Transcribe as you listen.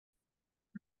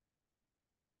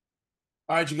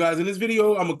All right, you guys, in this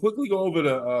video, I'm gonna quickly go over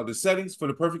the settings for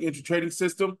the perfect entry trading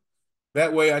system.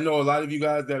 That way, I know a lot of you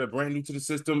guys that are brand new to the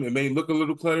system, it may look a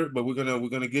little cluttered, but we're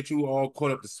gonna get you all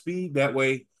caught up to speed. That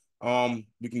way,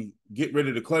 we can get rid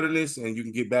of the clutterness and you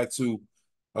can get back to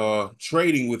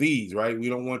trading with ease, right? We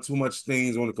don't want too much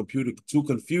things on the computer to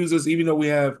confuse us, even though we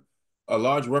have a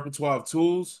large repertoire of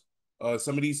tools.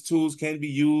 Some of these tools can be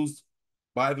used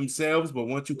by themselves, but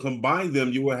once you combine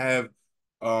them, you will have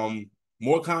um,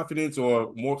 more confidence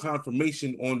or more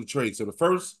confirmation on the trade. So the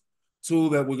first tool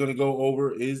that we're going to go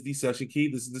over is the session key.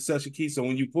 This is the session key. So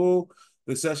when you pull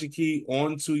the session key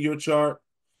onto your chart,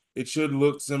 it should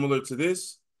look similar to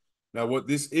this. Now, what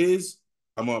this is,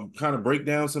 I'm going to kind of break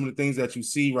down some of the things that you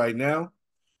see right now.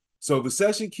 So the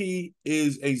session key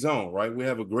is a zone, right? We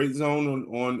have a great zone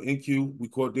on NQ. We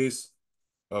caught this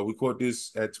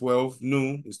at 12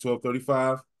 noon. It's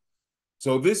 12:35.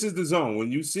 So this is the zone.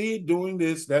 When you see it doing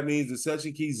this, that means the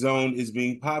session key zone is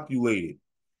being populated.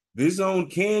 This zone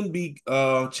can be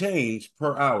changed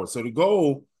per hour. So the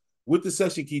goal with the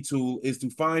session key tool is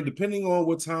to find, depending on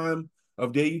what time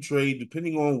of day you trade,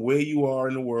 depending on where you are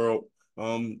in the world,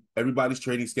 everybody's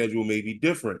trading schedule may be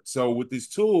different. So with this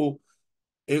tool,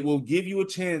 it will give you a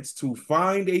chance to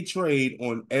find a trade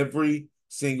on every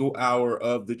single hour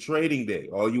of the trading day.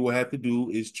 All you will have to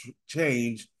do is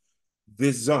change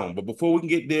this zone. But before we can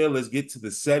get there, let's get to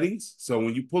the settings. So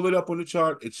when you pull it up on the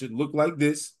chart, it should look like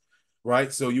this,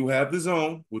 right? So you have the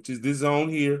zone, which is this zone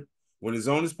here. When the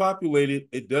zone is populated,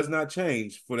 it does not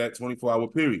change for that 24-hour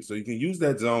period. So you can use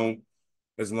that zone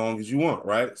as long as you want,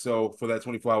 right? So for that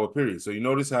 24-hour period. So you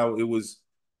notice how it was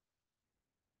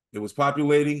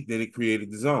populating, then it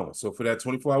created the zone. So for that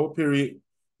 24-hour period,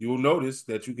 you will notice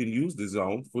that you can use the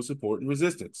zone for support and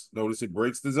resistance. Notice it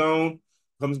breaks the zone,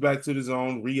 comes back to the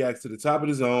zone, reacts to the top of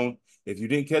the zone. If you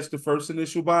didn't catch the first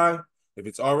initial buy, if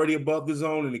it's already above the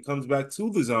zone and it comes back to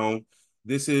the zone,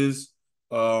 this is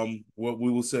what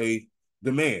we will say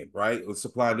demand, right? Or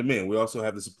supply and demand. We also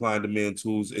have the supply and demand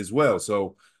tools as well.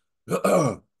 So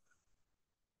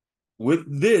with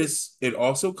this, it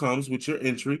also comes with your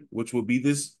entry, which will be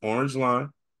this orange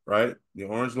line, right? The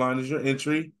orange line is your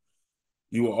entry.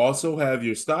 You will also have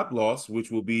your stop loss, which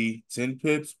will be 10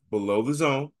 pips below the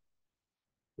zone,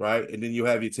 right? And then you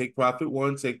have your take profit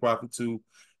 1, take profit 2,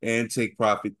 and take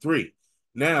profit 3.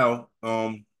 Now,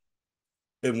 and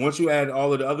once you add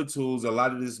all of the other tools, a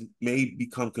lot of this may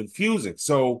become confusing.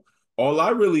 So all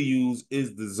I really use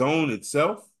is the zone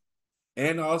itself.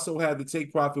 And I also have the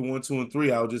take profit 1, 2, and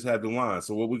 3. I'll just have the line.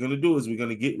 So what we're going to do is we're going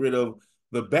to get rid of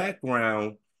the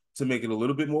background to make it a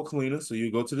little bit more cleaner. So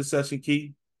you go to the session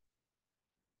key.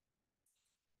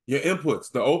 Your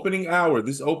inputs, the opening hour.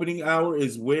 This opening hour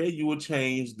is where you will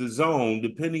change the zone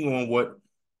depending on what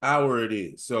hour it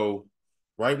is. So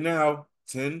right now,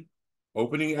 10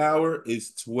 opening hour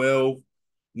is 12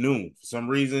 noon. For some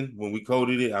reason, when we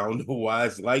coded it, I don't know why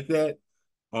it's like that.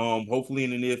 Hopefully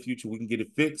in the near future, we can get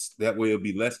it fixed. That way it'll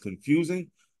be less confusing.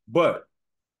 But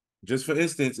just for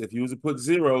instance, if you was to put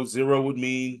 0, 0 would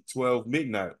mean 12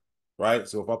 midnight, right?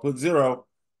 So if I put 0,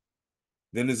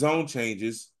 then the zone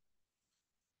changes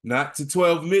not to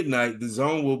 12 midnight. The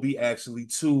zone will be actually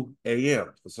 2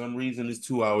 a.m. For some reason, it's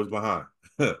 2 hours behind.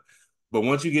 But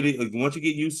once you get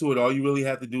used to it, all you really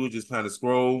have to do is just kind of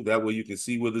scroll. That way you can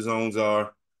see where the zones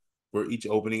are for each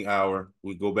opening hour.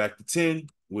 We go back to 10,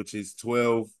 which is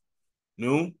 12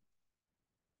 noon.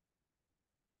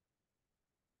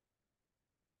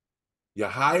 Your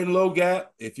high and low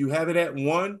gap, if you have it at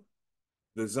 1,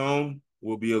 the zone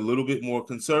will be a little bit more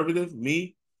conservative.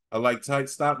 Me, I like tight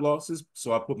stop losses,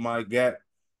 so I put my gap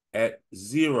at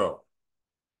 0.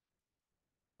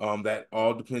 That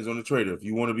all depends on the trader. If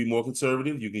you want to be more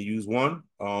conservative, you can use 1.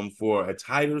 For a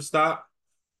tighter stop,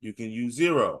 you can use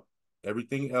 0.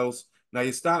 Everything else. Now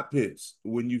your stop pips,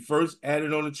 when you first add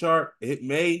it on the chart, it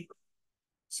may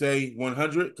say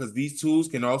 100 because these tools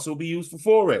can also be used for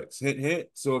Forex. Hint, hint.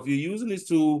 So if you're using this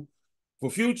tool for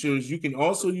futures, you can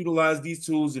also utilize these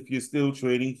tools if you're still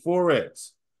trading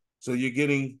Forex. So you're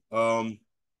getting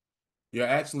you're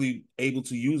actually able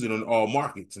to use it on all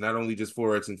markets, not only just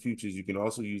Forex and futures. You can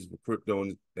also use it for crypto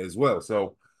as well.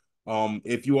 So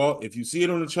if you see it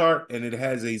on the chart and it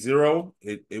has a 0,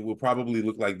 it will probably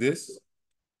look like this,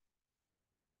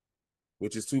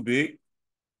 which is too big.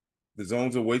 The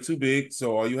zones are way too big.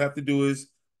 So all you have to do is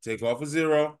take off a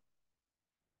 0,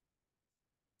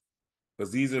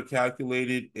 because these are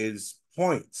calculated as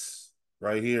points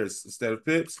right here instead of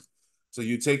pips. So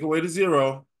you take away the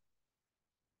 0.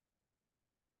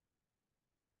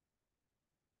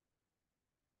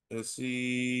 Let's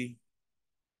see.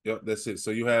 Yep, that's it.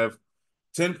 So you have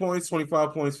 10 points,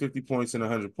 25 points, 50 points, and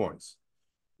 100 points.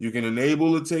 You can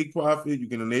enable the take profit. You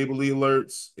can enable the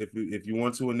alerts. If you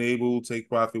want to enable take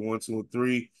profit 1, 2, and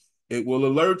 3, it will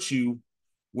alert you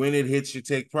when it hits your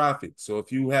take profit. So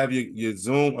if you have your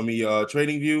Zoom, your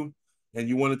trading view, and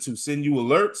you wanted to send you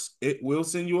alerts, it will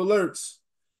send you alerts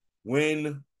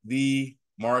when the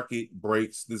market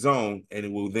breaks the zone, and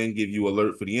it will then give you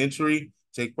alert for the entry,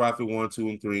 take profit 1, 2,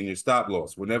 and 3, and your stop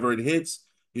loss. Whenever it hits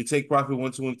your take profit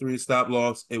 1, 2, and 3 stop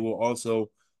loss, it will also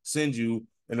send you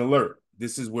an alert.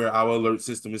 This is where our alert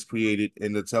system is created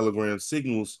in the Telegram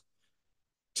signals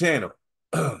channel.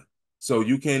 So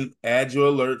you can add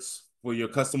your alerts for your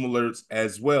custom alerts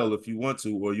as well if you want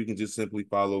to, or you can just simply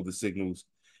follow the signals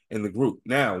in the group.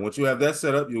 Now, once you have that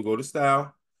set up, you'll go to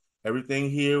style. Everything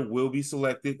here will be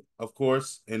selected, of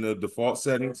course, in the default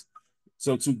settings.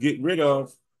 So to get rid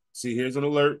of, see, here's an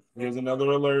alert. Here's another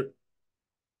alert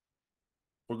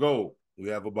for gold. We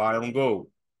have a buy on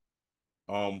gold.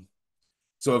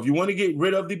 So if you want to get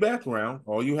rid of the background,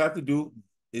 all you have to do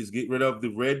is get rid of the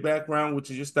red background, which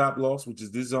is your stop loss, which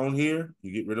is this zone here.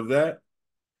 You get rid of that.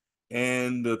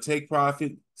 And the take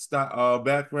profit stop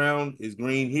background is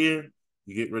green here.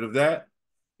 You get rid of that.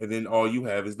 And then all you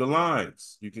have is the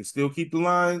lines. You can still keep the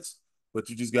lines, but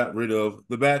you just got rid of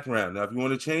the background. Now, if you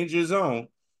want to change your zone,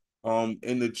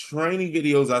 in the training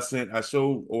videos I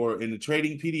showed, or in the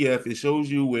trading PDF, it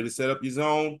shows you where to set up your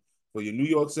zone for your New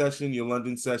York session, your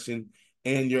London session,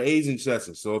 and your Asian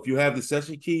session. So if you have the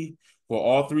session key for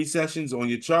all 3 sessions on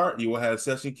your chart, you will have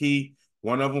session key,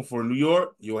 one of them for New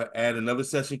York. You'll add another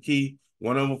session key,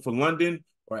 one of them for London,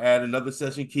 or add another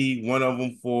session key, one of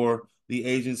them for the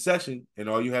Asian session. And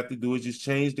all you have to do is just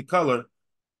change the color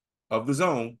of the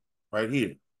zone right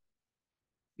here.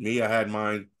 Me, I had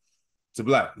mine to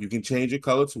black. You can change your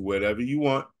color to whatever you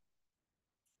want,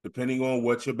 depending on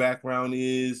what your background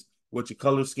is, what your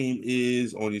color scheme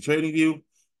is on your trading view.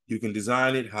 You can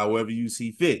design it however you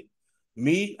see fit.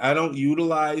 Me, I don't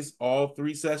utilize all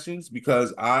 3 sessions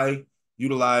because I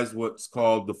utilize what's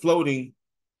called the floating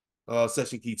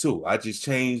session key tool. I just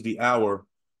change the hour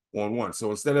on one.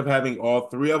 So instead of having all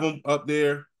 3 of them up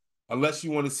there, unless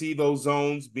you want to see those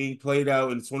zones being played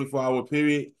out in the 24-hour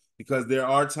period, because there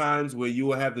are times where you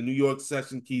will have the New York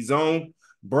session key zone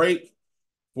break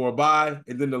for a buy,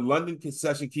 and then the London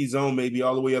session key zone may be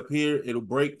all the way up here. It'll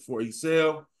break for a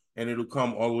sell, and it'll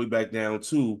come all the way back down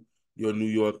to your New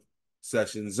York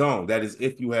session zone. That is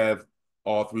if you have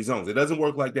all 3 zones. It doesn't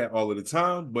work like that all of the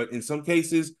time, but in some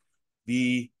cases,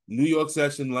 the New York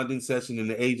session, London session, and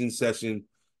the Asian session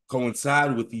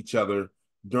coincide with each other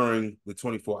during the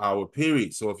 24-hour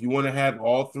period. So if you want to have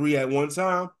all 3 at one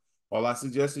time, all I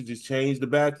suggest is just change the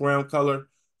background color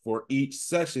for each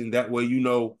session. That way you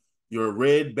know your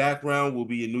red background will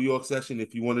be a New York session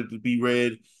if you want it to be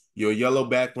red. Your yellow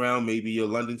background may be your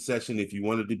London session if you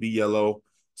want it to be yellow,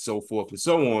 so forth and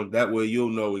so on. That way you'll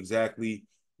know exactly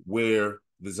where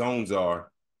the zones are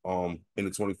in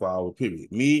the 24-hour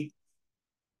period.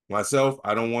 Myself,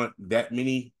 I don't want that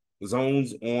many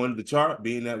zones on the chart,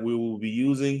 being that we will be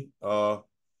using the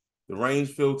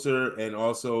range filter, and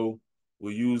also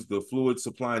we'll use the fluid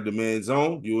supply and demand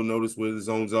zone. You will notice where the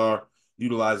zones are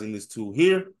utilizing this tool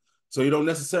here. So you don't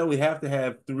necessarily have to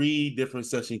have 3 different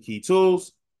session key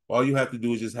tools. All you have to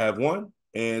do is just have one.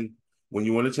 And when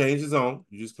you want to change the zone,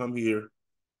 you just come here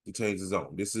to change the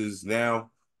zone. This is now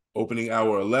opening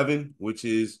hour 11, which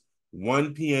is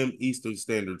 1 p.m. Eastern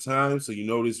Standard Time. So you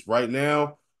notice right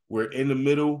now we're in the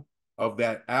middle of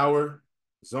that hour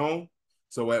zone.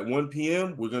 So at 1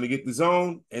 p.m., we're going to get the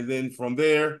zone. And then from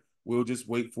there, we'll just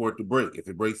wait for it to break. If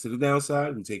it breaks to the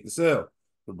downside, we take the sell.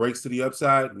 If it breaks to the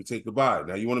upside, we take the buy.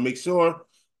 Now, you want to make sure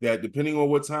that depending on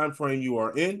what time frame you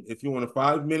are in, if you're on a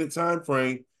 5-minute time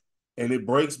frame and it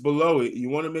breaks below it, you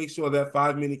want to make sure that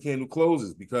 5-minute candle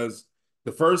closes, because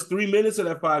the first 3 minutes of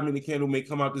that 5-minute candle may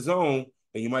come out the zone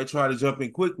and you might try to jump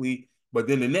in quickly, but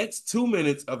then the next 2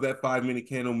 minutes of that 5-minute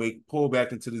candle may pull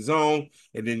back into the zone,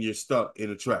 and then you're stuck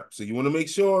in a trap. So you want to make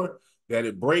sure that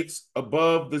it breaks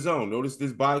above the zone. Notice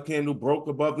this buy candle broke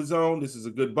above the zone. This is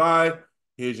a good buy.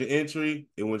 Here's your entry.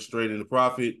 It went straight into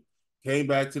profit, came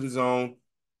back to the zone,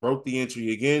 broke the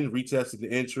entry again, retested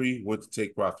the entry, went to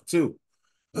take profit too.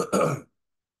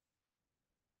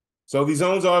 So these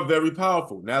zones are very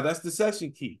powerful. Now that's the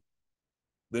session key.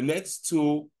 The next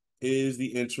tool is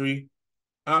the entry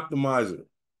optimizer.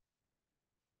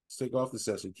 Let's take off the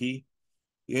session key.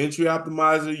 The entry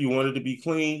optimizer, you want it to be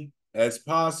clean as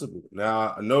possible.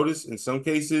 Now, notice in some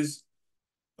cases,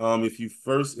 if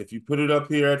you put it up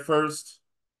here at first,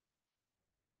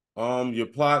 your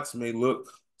plots may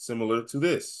look similar to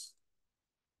this,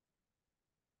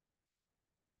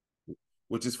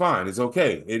 which is fine. It's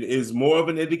okay. It is more of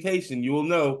an indication. You will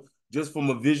know just from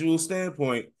a visual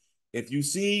standpoint, if you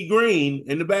see green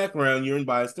in the background, you're in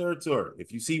buyer's territory.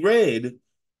 If you see red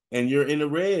and you're in the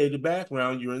red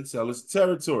background, you're in seller's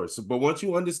territory. So, but once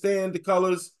you understand the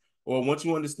colors, or once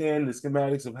you understand the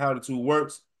schematics of how the tool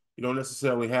works, you don't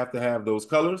necessarily have to have those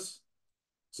colors.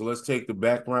 So let's take the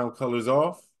background colors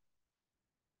off.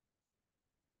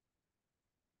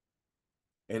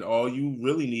 And all you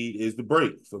really need is the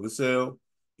break for the sell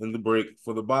and the break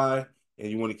for the buy.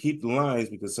 And you want to keep the lines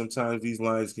because sometimes these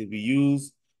lines can be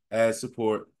used as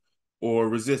support or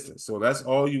resistance. So that's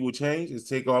all you will change is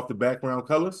take off the background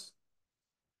colors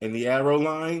and the arrow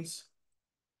lines.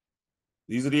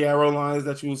 These are the arrow lines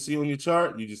that you will see on your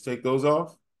chart. You just take those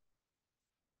off.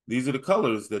 These are the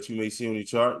colors that you may see on your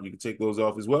chart. You can take those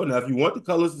off as well. Now, if you want the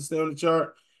colors to stay on the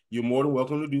chart, you're more than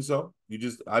welcome to do so.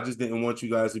 I just didn't want you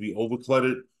guys to be over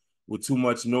cluttered with too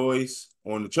much noise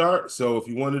on the chart. So if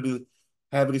you wanted to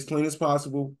have it as clean as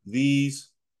possible, these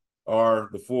are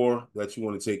the 4 that you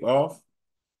want to take off.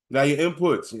 Now your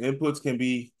inputs can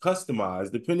be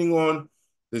customized depending on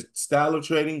the style of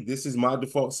trading. This is my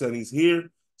default settings here.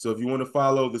 So if you want to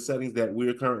follow the settings that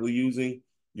we're currently using,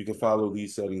 you can follow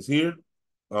these settings here.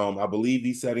 I believe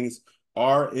these settings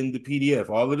are in the PDF.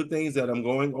 All of the things that I'm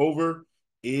going over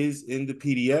is in the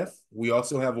PDF. We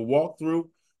also have a walkthrough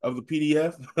of the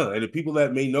PDF. And the people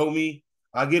that may know me,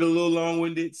 I get a little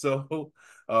long-winded, so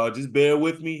just bear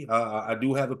with me. I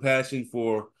do have a passion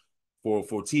for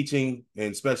teaching,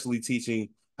 and especially teaching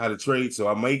how to trade. So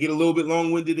I might get a little bit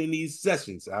long-winded in these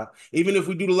sessions. Even if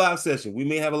we do the live session, we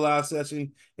may have a live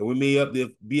session and we may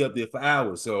be up there for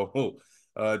hours. So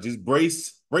just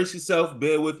brace yourself,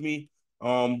 bear with me.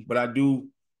 But I do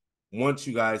want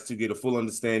you guys to get a full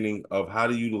understanding of how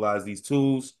to utilize these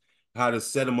tools, how to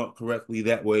set them up correctly.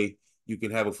 That way you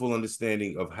can have a full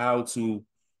understanding of how to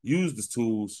use these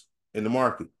tools in the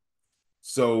market.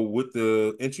 So with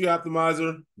the entry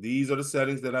optimizer, these are the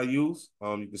settings that I use.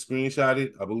 You can screenshot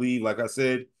it. I believe, like I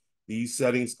said, these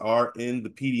settings are in the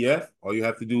PDF. All you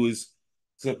have to do is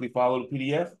simply follow the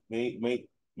PDF.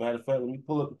 Matter of fact, let me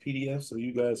pull up the PDF so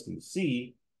you guys can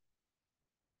see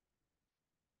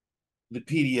the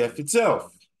PDF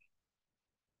itself.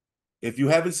 If you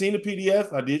haven't seen the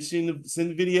PDF, I did send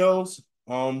the videos.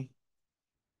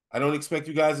 I don't expect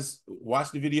you guys to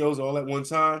watch the videos all at one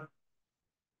time.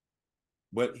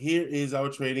 But here is our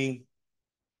trading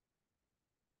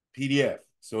PDF.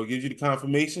 So it gives you the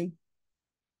confirmation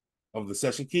of the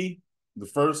session key. The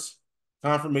first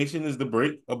confirmation is the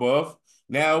break above.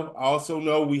 Now, I also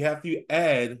know we have to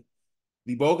add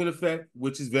the Bogan effect,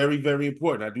 which is very, very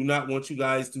important. I do not want you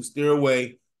guys to steer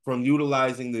away from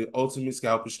utilizing the ultimate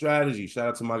scalper strategy. Shout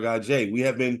out to my guy, Jay. We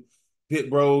have been pit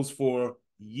bros for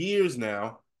years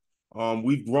now.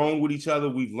 We've grown with each other.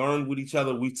 We've learned with each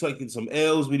other. We've taken some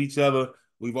L's with each other.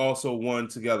 We've also won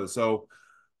together. So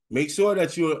make sure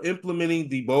that you're implementing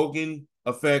the Bogan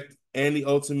effect and the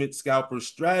ultimate scalper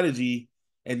strategy,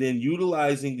 and then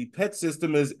utilizing the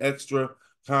Petsystem as extra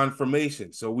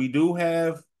confirmation. So we do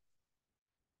have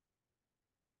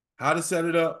how to set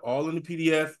it up, all in the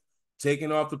PDF,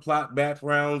 taking off the plot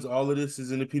backgrounds. All of this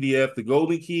is in the PDF. The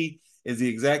golden key is the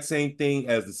exact same thing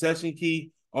as the session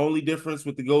key. Only difference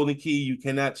with the golden key, you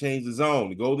cannot change the zone.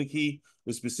 The golden key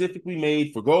was specifically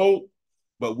made for gold,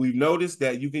 but we've noticed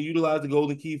that you can utilize the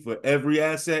golden key for every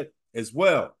asset as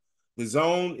well. The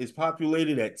zone is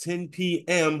populated at 10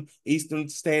 p.m. Eastern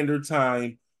Standard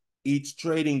Time each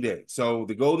trading day. So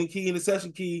the golden key and the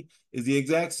session key is the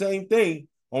exact same thing.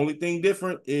 Only thing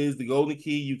different is the golden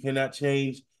key, you cannot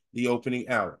change the opening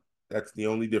hour. That's the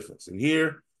only difference. And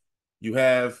here you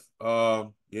have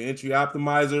your entry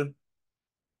optimizer.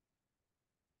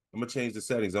 I'm going to change the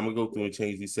settings. I'm going to go through and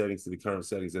change these settings to the current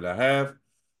settings that I have.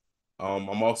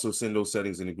 I'm also sending those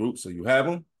settings in the group so you have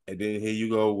them. And then here you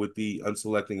go with the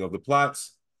unselecting of the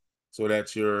plots. So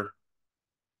that's your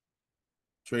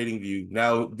trading view.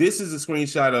 Now, this is a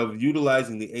screenshot of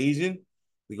utilizing the Asian,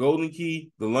 the golden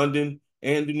key, the London,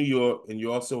 and the New York. And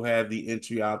you also have the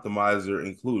entry optimizer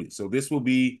included. So this will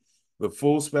be the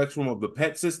full spectrum of the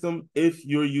Petsystem if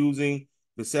you're using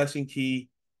the session key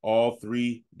all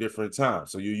 3 different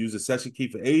times. So you use the session key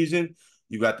for Asian,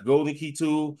 you got the golden key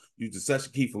tool, use the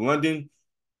session key for London,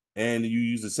 and you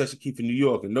use the session key for New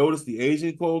York. And notice the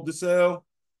Asian called to sell,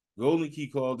 golden key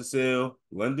called to sell,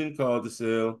 London called to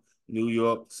sell, New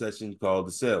York session called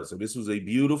to sell. So this was a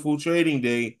beautiful trading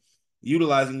day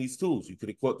utilizing these tools. You could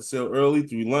have caught the sale early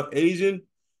through Asian,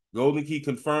 golden key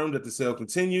confirmed that the sale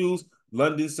continues,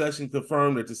 London session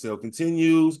confirmed that the sale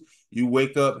continues. You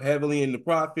wake up heavily in the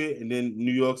profit, and then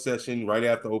New York session right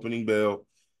after opening bell,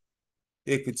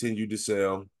 it continued to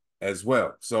sell as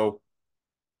well. So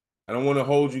I don't want to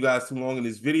hold you guys too long in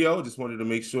this video. Just wanted to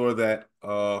make sure that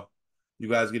you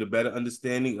guys get a better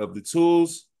understanding of the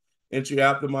tools. Entry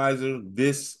optimizer,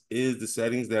 this is the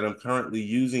settings that I'm currently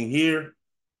using here.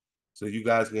 So you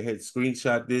guys can hit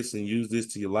screenshot this and use this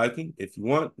to your liking. If you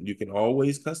want, you can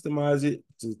always customize it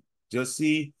to just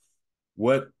see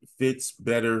what fits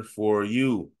better for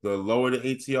you. The lower the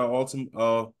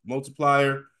ATR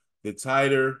multiplier, the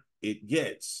tighter it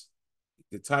gets.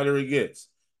 The tighter it gets.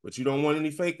 But you don't want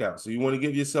any fake out. So you want to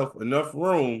give yourself enough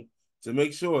room to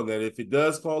make sure that if it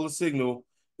does call a signal,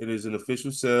 it is an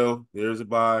official sell. There's a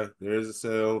buy. There's a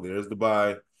sell. There's the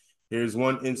buy. Here's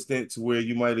one instant to where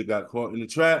you might have got caught in the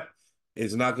trap.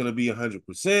 It's not going to be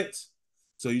 100%.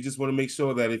 So you just want to make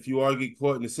sure that if you are get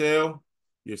caught in the sale,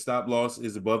 your stop loss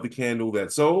is above the candle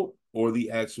that sold or the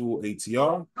actual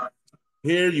ATR.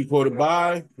 Here you quote a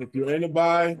buy. If you're in a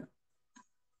buy,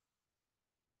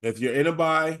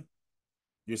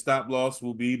 your stop loss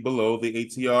will be below the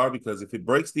ATR, because if it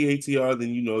breaks the ATR, then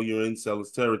you know you're in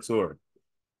seller's territory,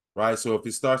 right? So if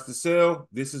it starts to sell,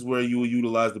 this is where you will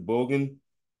utilize the Bogan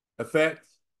effect,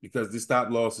 because this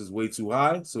stop loss is way too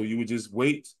high. So you would just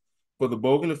wait for the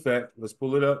Bogan effect. Let's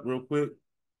pull it up real quick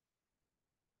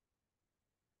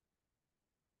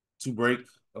to break.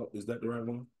 Oh, is that the right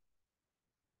one?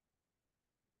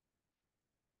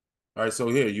 All right, so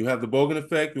here you have the Bogan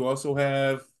effect. You also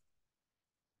have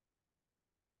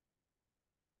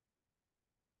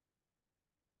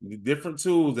the different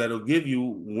tools that'll give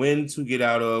you when to get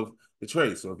out of the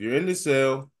trade. So if you're in the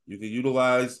sale, you can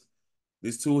utilize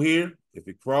this tool here. If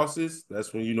it crosses,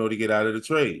 that's when you know to get out of the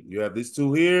trade. You have this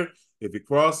tool here. If it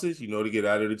crosses, you know to get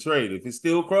out of the trade. If it's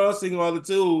still crossing all the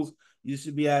tools, you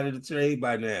should be out of the trade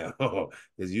by now,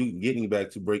 because you're getting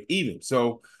back to break even.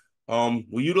 So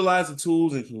we utilize the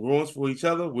tools in congruence for each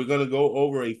other. We're going to go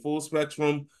over a full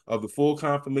spectrum of the full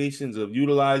confirmations of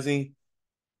utilizing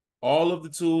all of the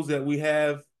tools that we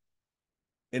have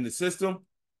in the system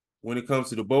when it comes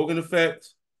to the Bogan effect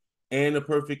and the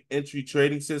perfect entry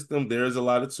trading system. There's a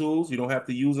lot of tools. You don't have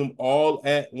to use them all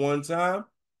at one time.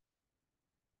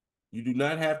 You do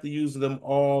not have to use them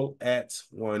all at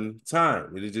one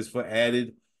time. It is just for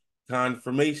added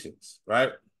confirmations,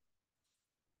 right?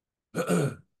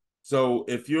 So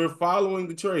if you're following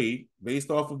the trade based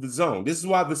off of the zone, this is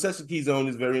why the session key zone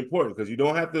is very important, because you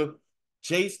don't have to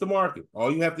chase the market.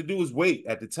 All you have to do is wait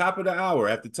at the top of the hour.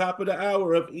 At the top of the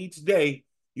hour of each day,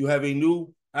 you have a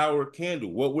new hour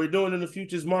candle. What we're doing in the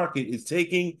futures market is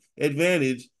taking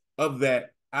advantage of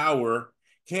that hour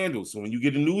candle. So when you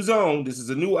get a new zone, this is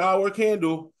a new hour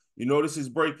candle, you notice it's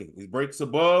breaking. It breaks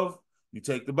above, you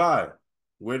take the buy.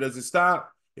 Where does it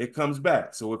stop? It comes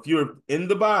back. So if you're in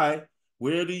the buy,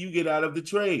 where do you get out of the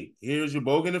trade? Here's your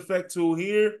Bogan effect tool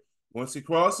here. Once it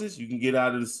crosses, you can get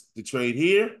out of the trade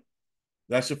here.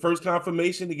 That's your first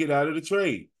confirmation to get out of the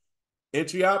trade.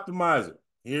 Entry optimizer.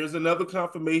 Here's another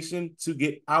confirmation to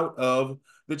get out of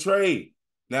the trade.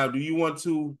 Now, do you want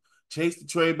to chase the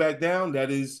trade back down? That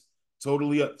is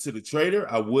totally up to the trader.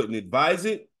 I wouldn't advise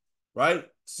it, right?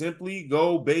 Simply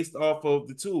go based off of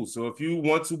the tool. So if you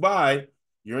want to buy,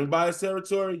 you're in bias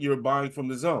territory, you're buying from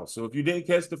the zone. So if you didn't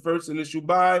catch the first initial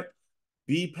buy,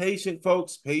 be patient,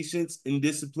 folks. Patience and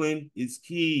discipline is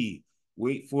key.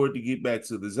 Wait for it to get back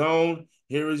to the zone.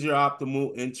 Here is your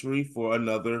optimal entry for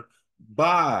another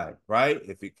buy, right?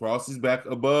 If it crosses back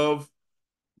above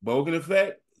Bogan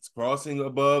effect, it's crossing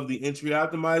above the entry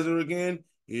optimizer again.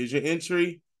 Here's your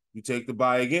entry. You take the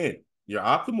buy again. Your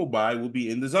optimal buy will be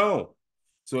in the zone.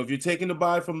 So if you're taking the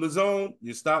buy from the zone,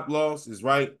 your stop loss is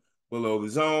right below the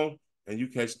zone, and you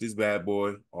catch this bad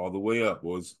boy all the way up,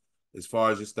 or as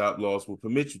far as your stop loss will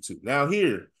permit you to. Now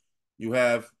here, you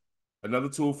have another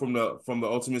tool from the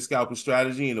Ultimate Scalper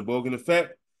Strategy and the Bogan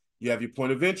effect. You have your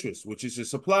point of interest, which is your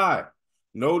supply.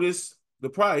 Notice the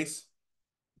price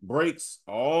breaks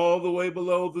all the way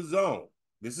below the zone.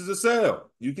 This is a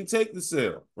sell. You can take the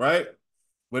sell, right?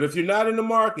 But if you're not in the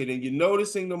market and you're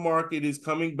noticing the market is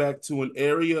coming back to an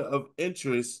area of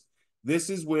interest,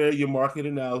 this is where your market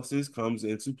analysis comes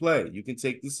into play. You can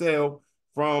take the sell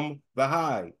from the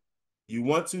high. You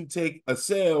want to take a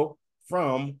sell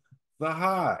from the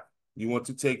high. You want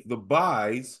to take the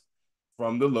buys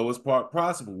from the lowest part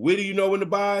possible. Where do you know when to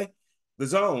buy? The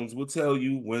zones will tell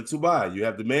you when to buy. You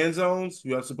have demand zones,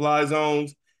 you have supply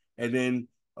zones, and then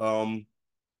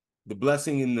the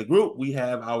blessing in the group, we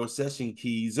have our session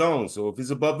key zone. So if it's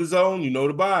above the zone, you know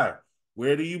to buy.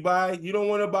 Where do you buy? You don't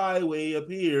want to buy way up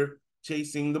here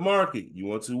chasing the market. You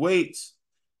want to wait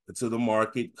until the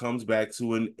market comes back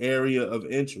to an area of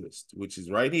interest, which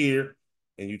is right here,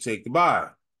 and you take the buy,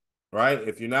 right?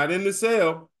 If you're not in the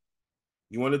sale,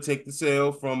 you want to take the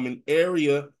sale from an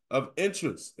area of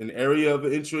interest. An area of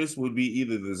interest would be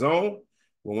either the zone.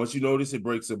 Well, once you notice it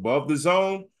breaks above the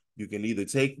zone, you can either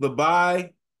take the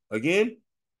buy again,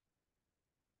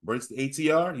 breaks the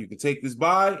ATR, you can take this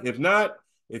buy. If not,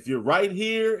 if you're right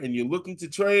here and you're looking to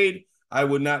trade, I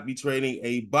would not be trading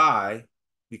a buy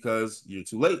because you're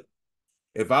too late.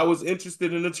 If I was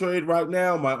interested in a trade right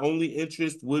now, my only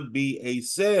interest would be a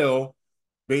sell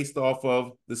based off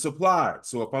of the supply.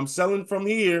 So if I'm selling from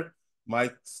here,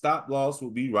 my stop loss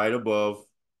will be right above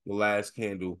the last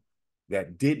candle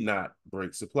that did not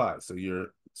break supply. So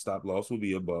your stop loss will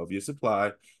be above your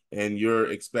supply, and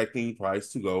you're expecting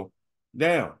price to go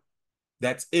down.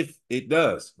 That's if it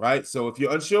does, right? So if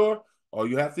you're unsure, all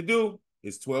you have to do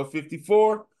is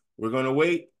 12:54. We're going to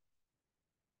wait.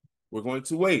 We're going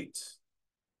to wait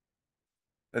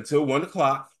until 1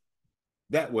 o'clock.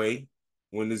 That way,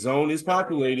 when the zone is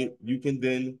populated, you can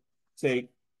then take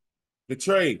the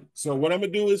trade. So what I'm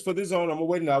gonna do is for this zone, I'm gonna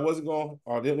wait. Now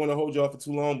I didn't want to hold you off for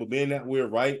too long, but being that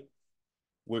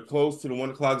we're close to the 1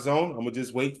 o'clock zone. I'm gonna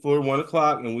just wait for 1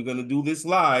 o'clock, and we're gonna do this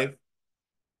live,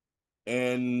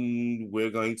 and we're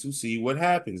going to see what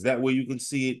happens. That way you can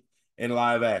see it in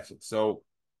live action. So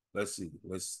let's see.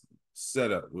 Let's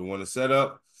set up. We want to set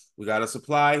up. We got a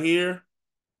supply here.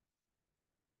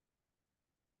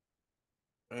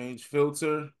 Range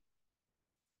filter.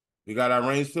 We got our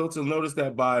range filter. Notice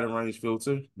that buy the range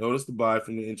filter. Notice the buy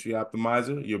from the entry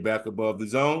optimizer. You're back above the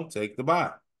zone. Take the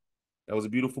buy. That was a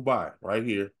beautiful buy right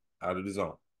here out of the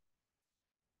zone.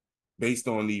 Based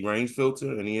on the range filter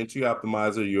and the entry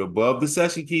optimizer, you're above the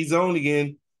session key zone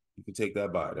again. You can take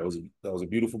that buy. That was a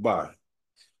beautiful buy.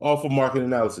 All for market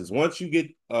analysis. Once you get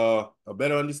a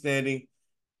better understanding,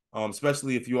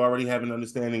 especially if you already have an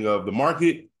understanding of the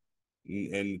market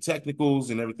and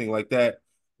technicals and everything like that,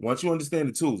 once you understand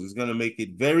the tools, it's going to make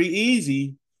it very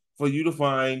easy for you to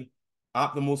find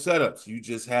optimal setups. You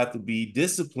just have to be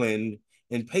disciplined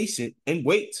and patient and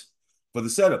wait for the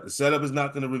setup. The setup is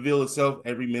not going to reveal itself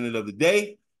every minute of the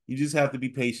day. You just have to be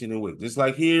patient and wait. Just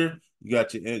like here, you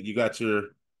got your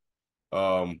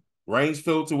range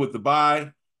filter with the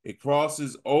buy. It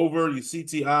crosses over your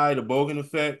CTI, the Bogan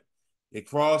effect. It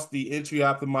crossed the entry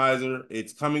optimizer.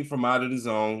 It's coming from out of the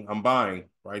zone. I'm buying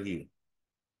right here.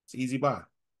 It's easy buy.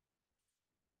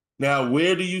 Now,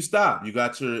 where do you stop? You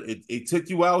got it took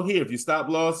you out here. If your stop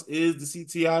loss is the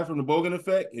CTI from the Bogan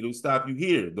effect, it'll stop you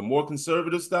here. The more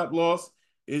conservative stop loss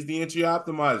is the entry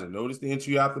optimizer. Notice the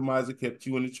entry optimizer kept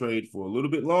you in the trade for a little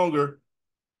bit longer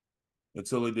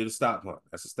until it did a stop hunt.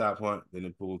 That's a stop hunt, then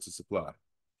it pulled to supply.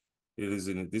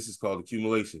 This is called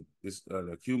accumulation. This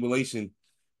accumulation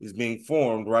is being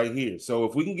formed right here. So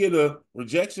if we can get a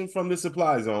rejection from the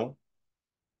supply zone,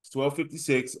 it's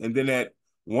 12:56, and then at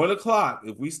 1 o'clock,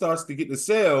 if we starts to get the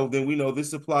sell, then we know this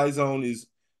supply zone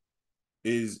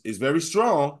is very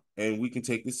strong, and we can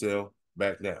take the sell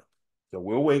back down. So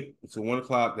we'll wait until 1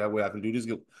 o'clock. That way I can do this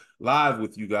live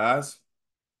with you guys,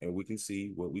 and we can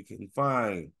see what we can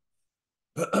find.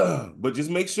 But just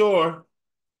make sure,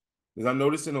 because I'm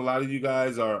noticing a lot of you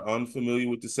guys are unfamiliar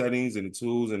with the settings and the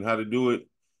tools and how to do it.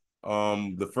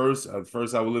 First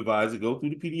I will advise you go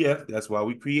through the PDF. That's why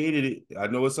we created it. I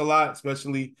know it's a lot,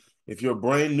 especially if you're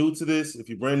brand new to this, if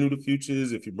you're brand new to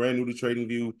futures, if you're brand new to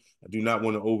TradingView. I do not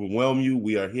want to overwhelm you.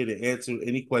 We are here to answer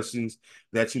any questions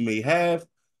that you may have.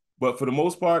 But for the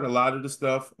most part, a lot of the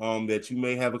stuff that you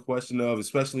may have a question of,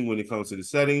 especially when it comes to the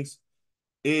settings,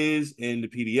 is in the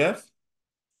PDF.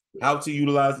 How to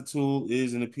utilize the tool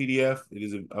is in the PDF. It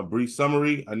is a brief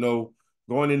summary. I know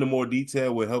going into more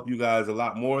detail will help you guys a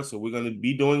lot more. So we're going to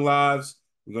be doing lives.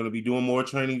 We're going to be doing more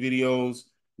training videos.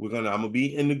 I'm going to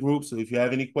be in the group. So if you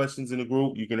have any questions in the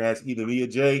group, you can ask either me or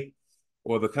Jay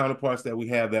or the counterparts that we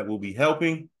have that will be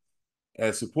helping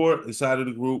as support inside of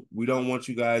the group. We don't want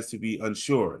you guys to be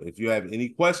unsure. If you have any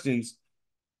questions,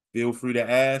 feel free to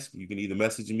ask. You can either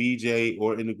message me, Jay,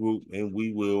 or in the group, and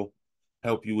we will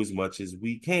help you as much as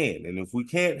we can. And if we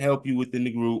can't help you within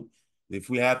the group, if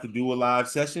we have to do a live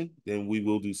session, then we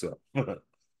will do so.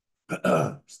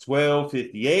 It's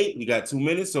 12:58. We got 2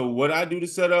 minutes. So what I do to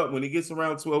set up, when it gets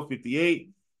around 12:58,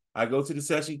 I go to the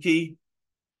session key,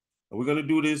 and we're going to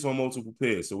do this on multiple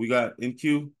pairs. So we got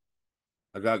NQ.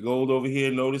 I got gold over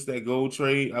here. Notice that gold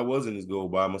trade. I was in this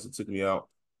gold buy. Must have took me out.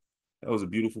 That was a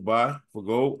beautiful buy for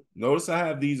gold. Notice I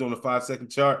have these on the 5-second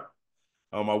chart.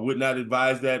 I would not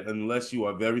advise that unless you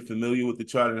are very familiar with the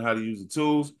chart and how to use the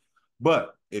tools.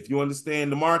 But if you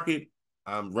understand the market,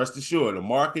 rest assured, the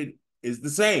market is the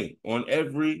same on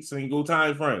every single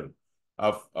time frame.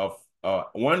 A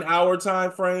 1 hour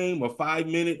time frame, a 5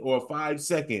 minute, or a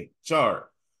 5-second chart.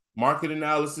 Market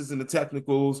analysis and the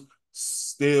technicals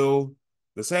still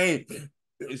the same.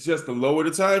 It's just the lower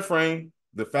the time frame,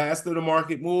 the faster the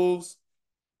market moves,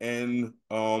 and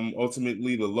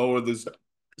ultimately the lower the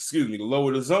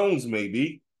lower the zones may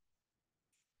be.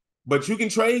 But you can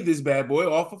trade this bad boy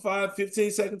off a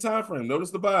 15-second time frame.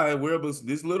 Notice the buy, where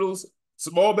this little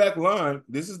small back line,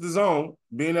 this is the zone.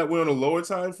 Being that we're on a lower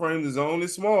time frame, the zone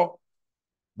is small,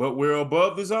 but we're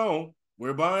above the zone.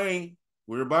 We're buying.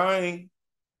 We're buying.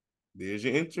 There's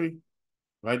your entry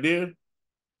right there.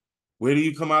 Where do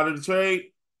you come out of the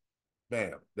trade?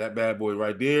 Bam, that bad boy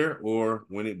right there. Or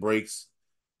when it breaks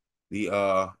the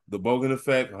Bogan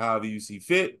effect, however you see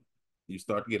fit, you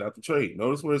start to get out the trade.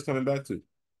 Notice where it's coming back to.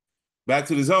 Back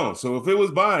to the zone. So if it was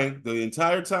buying the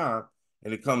entire time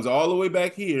and it comes all the way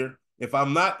back here, if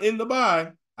I'm not in the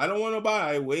buy, I don't want to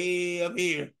buy way up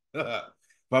here. If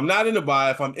I'm not in the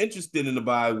buy, if I'm interested in the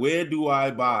buy, where do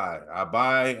I buy? I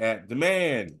buy at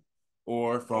demand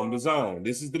or from the zone.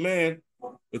 This is demand.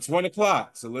 It's 1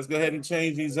 o'clock. So let's go ahead and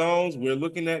change these zones. We're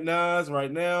looking at Nas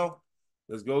right now.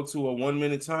 Let's go to a 1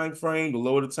 minute time frame, the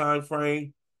lower the time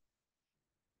frame.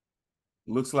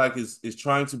 Looks like it's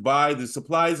trying to buy. The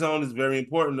supply zone is very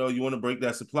important, though. You want to break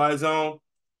that supply zone.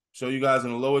 Show you guys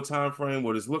in a lower time frame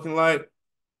what it's looking like.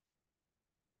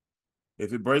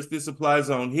 If it breaks this supply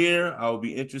zone here, I will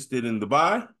be interested in the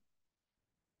buy.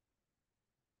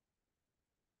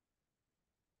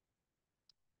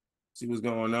 See what's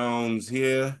going on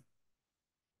here.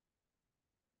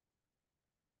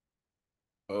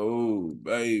 Oh,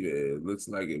 baby. It looks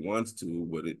like it wants to,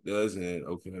 but it doesn't.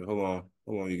 Okay, hold on.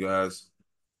 Hold on, you guys.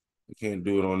 I can't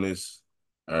do it on this.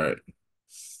 All right.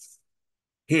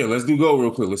 Here, let's do gold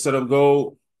real quick. Let's set up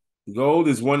gold. Gold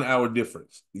is 1 hour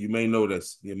difference. You may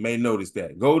notice. You may notice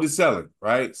that. Gold is selling,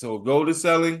 right? So gold is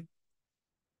selling.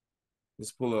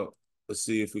 Let's pull up. Let's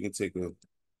see if we can take a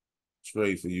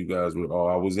trade for you guys. Oh,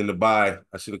 I was in the buy.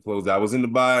 I should have closed. I was in the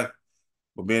buy.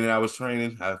 But being that I was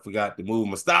training, I forgot to move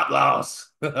my stop loss.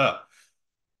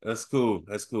 That's cool.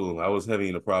 That's cool. I was heavy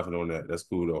in the profit on that. That's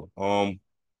cool though.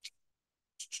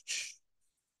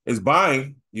 It's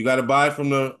buying. You got to buy from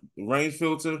the range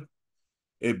filter.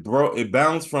 It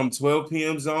bounced from 12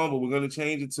 p.m. zone, but we're gonna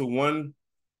change it to 1.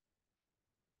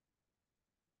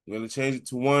 We're gonna change it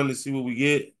to 1 to see what we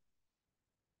get.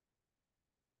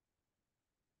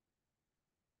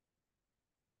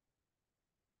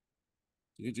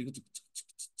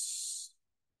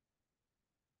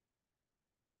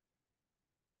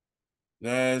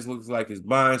 Nas looks like it's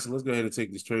buying, so let's go ahead and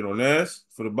take this trade on Nas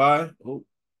for the buy. Oh.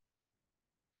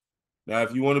 Now,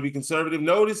 if you want to be conservative,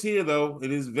 notice here, though,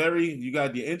 it is you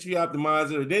got the entry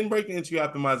optimizer. It didn't break the entry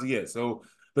optimizer yet. So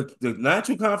the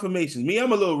natural confirmations,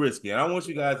 I'm a little risky. I want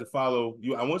you guys to follow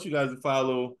I want you guys to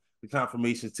follow the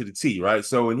confirmations to the T, right?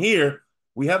 So in here,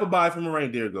 we have a buy from a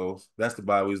range. There it goes. That's the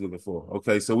buy we was looking for.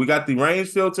 Okay, so we got the range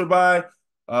filter buy,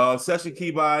 session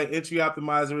key buy, entry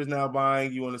optimizer is now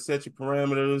buying. You want to set your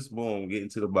parameters. Boom, get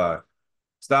into the buy.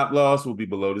 Stop loss will be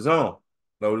below the zone.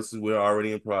 Notice we're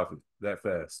already in profit that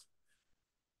fast.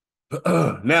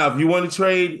 Now, if you want to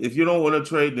trade, if you don't want to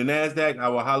trade the NASDAQ, I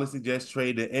will highly suggest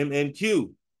trade the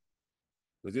MNQ.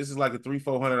 Because this is like a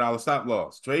 $300-400 stop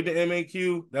loss. Trade the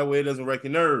MNQ, that way it doesn't wreck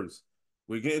your nerves.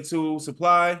 We're getting to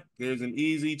supply. There's an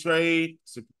easy trade,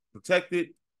 protect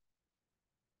it.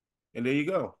 And there you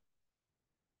go.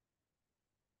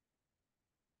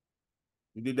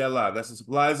 We did that live. That's a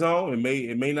supply zone.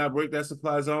 It may not break that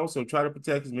supply zone, so try to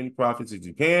protect as many profits as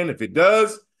you can. If it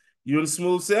does, you're in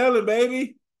smooth sailing,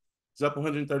 baby. It's up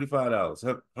 $135,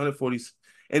 140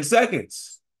 in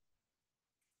seconds.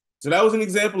 So that was an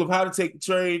example of how to take the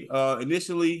trade.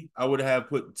 Initially, I would have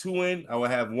put 2 in. I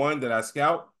would have 1 that I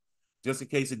scalp just in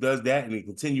case it does that and it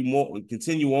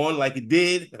continue on like it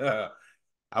did.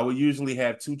 I would usually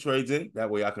have 2 trades in. That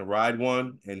way I can ride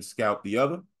one and scalp the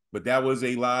other. But that was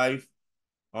a live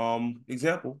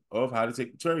example of how to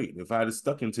take the trade. If I had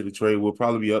stuck into the trade, we'll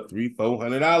probably be up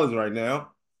 $300-400 right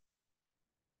now.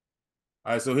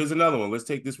 All right, so here's another one. Let's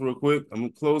take this real quick. I'm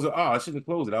gonna close it. Oh, I shouldn't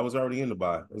close it. I was already in the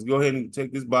buy. Let's go ahead and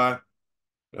take this buy.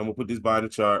 I'm gonna put this buy in the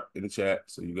chart in the chat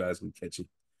so you guys can catch it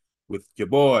with your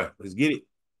boy. Let's get it.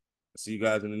 See you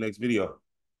guys in the next video.